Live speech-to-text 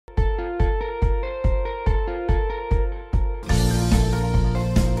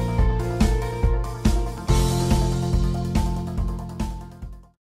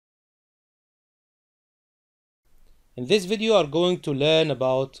In this video, we are going to learn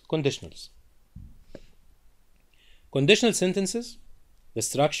about conditionals. Conditional sentences, the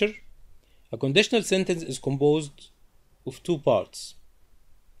structure. A conditional sentence is composed of two parts.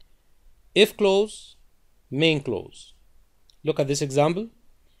 If clause, main clause. Look at this example.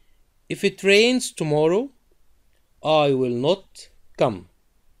 If it rains tomorrow, I will not come.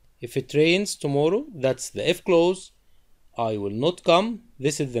 If it rains tomorrow, that's the if clause. I will not come.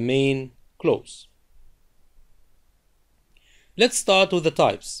 This is the main clause. Let's start with the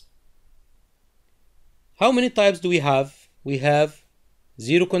types. How many types do we have? We have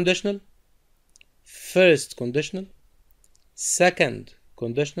zero conditional, first conditional, second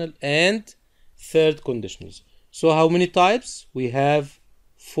conditional, and third conditionals. So how many types? We have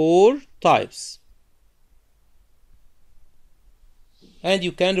 4 types. And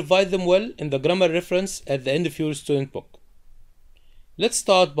you can revise them well in the grammar reference at the end of your student book. Let's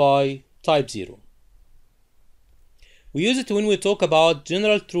start by type 0. We use it when we talk about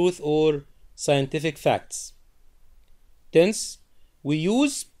general truth or scientific facts. Tense, we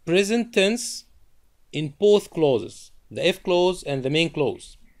use present tense in both clauses, the if clause and the main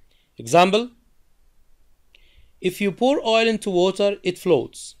clause. Example, if you pour oil into water, it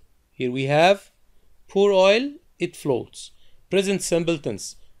floats. Here we have pour oil, it floats. Present simple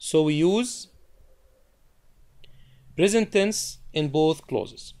tense. So we use present tense in both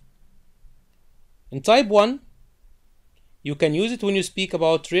clauses. In type 1, you can use it when you speak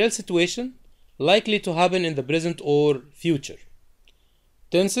about real situation likely to happen in the present or future.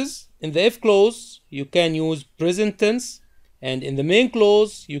 Tenses, in the if clause, you can use present tense, and in the main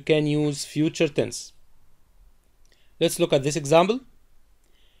clause, you can use future tense. Let's look at this example.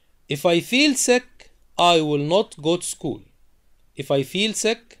 If I feel sick, I will not go to school. If I feel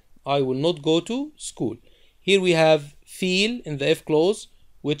sick, I will not go to school. Here we have feel in the if clause,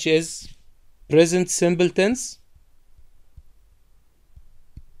 which is present simple tense.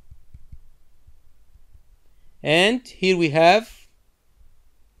 And here we have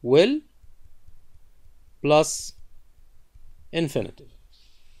will plus infinitive.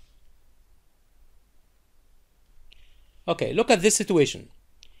 Okay, look at this situation.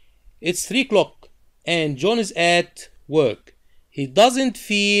 It's 3 o'clock and John is at work. He doesn't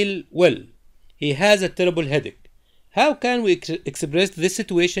feel well. He has a terrible headache. How can we express this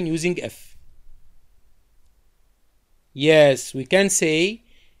situation using if? Yes, we can say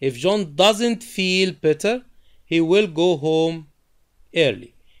if John doesn't feel better, he will go home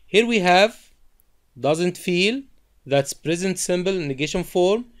early. Here we have doesn't feel, that's present simple negation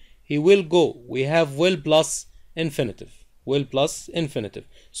form. He will go. We have will plus infinitive. Will plus infinitive.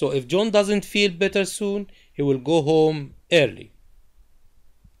 So if John doesn't feel better soon, he will go home early.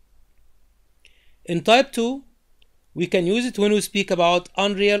 In type 2, we can use it when we speak about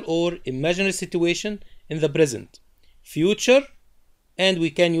unreal or imaginary situation in the present, future, and we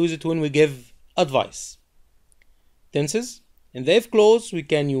can use it when we give advice. Tenses, in the if clause, we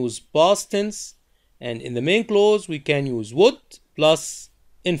can use past tense, and in the main clause, we can use would plus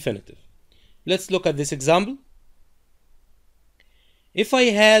infinitive. Let's look at this example. If I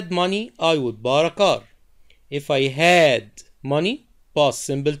had money, I would buy a car. If I had money, past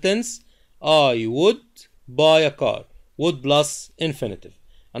simple tense, I would buy a car. Would plus infinitive.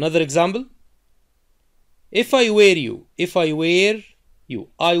 Another example. If I were you,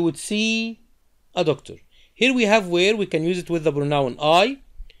 I would see a doctor. Here we have where we can use it with the pronoun I,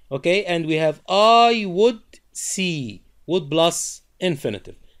 okay, and we have I would see, would plus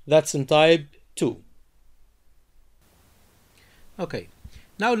infinitive. That's in type 2. Okay,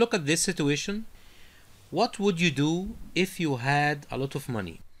 now look at this situation. What would you do if you had a lot of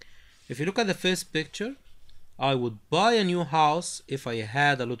money? If you look at the first picture, I would buy a new house if I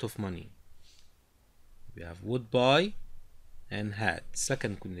had a lot of money. We have would buy and had,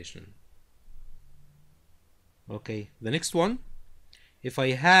 second condition. Okay, the next one. If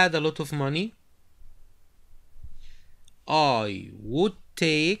I had a lot of money, I would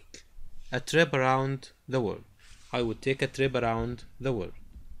take a trip around the world. I would take a trip around the world.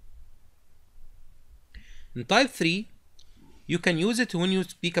 In type 3, you can use it when you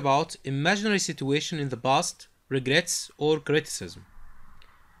speak about imaginary situation in the past, regrets, or criticism.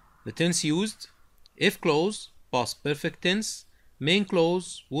 The tense used, if clause, past perfect tense, main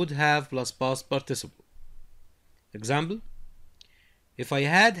clause, would have plus past participle. Example, if I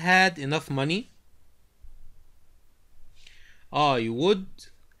had enough money, I would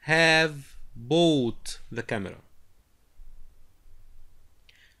have bought the camera.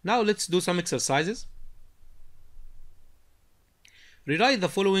 Now let's do some exercises. Rewrite the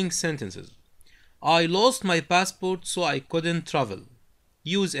following sentences. I lost my passport so I couldn't travel.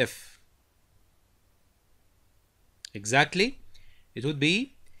 Use if. Exactly. It would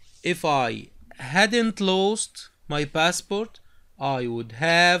be, if I hadn't lost my passport, I would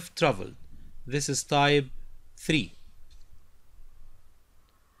have traveled. This is type 3.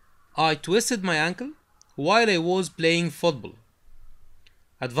 I twisted my ankle while I was playing football.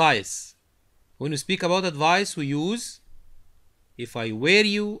 Advice. When we speak about advice, we use, if I were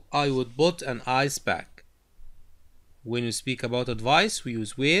you, I would put an ice pack. When we speak about advice, we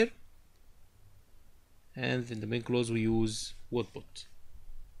use were, and in the main clause we use would put.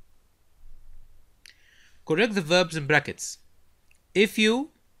 Correct the verbs in brackets. If you,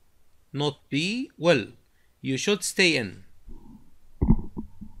 not be, will. You should stay in.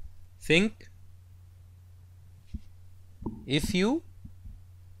 Think. If you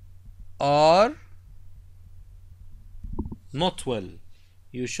are not well,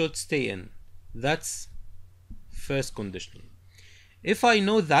 you should stay in. That's first conditional. If I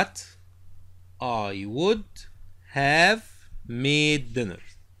know that, I would have made dinner.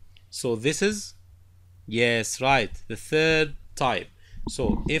 So this is, yes, right, the third type.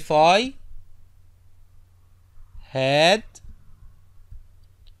 So if I had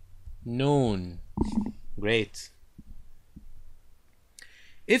known. Great.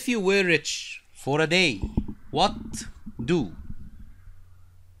 If you were rich for a day, what do?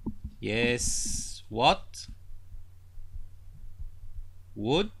 Yes, what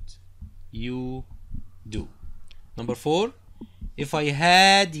would you do? Number 4, if I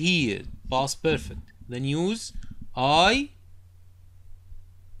had here, past perfect, then use I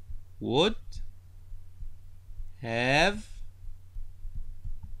would have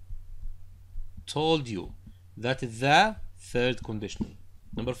told you. That is the third conditional.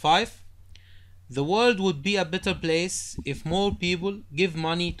 Number 5, the world would be a better place if more people give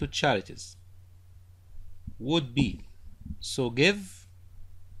money to charities. Would be. So give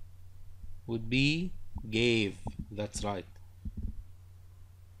would be gave. That's right.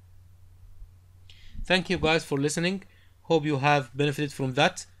 Thank you guys for listening. Hope you have benefited from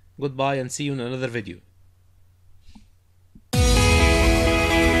that. Goodbye and see you in another video.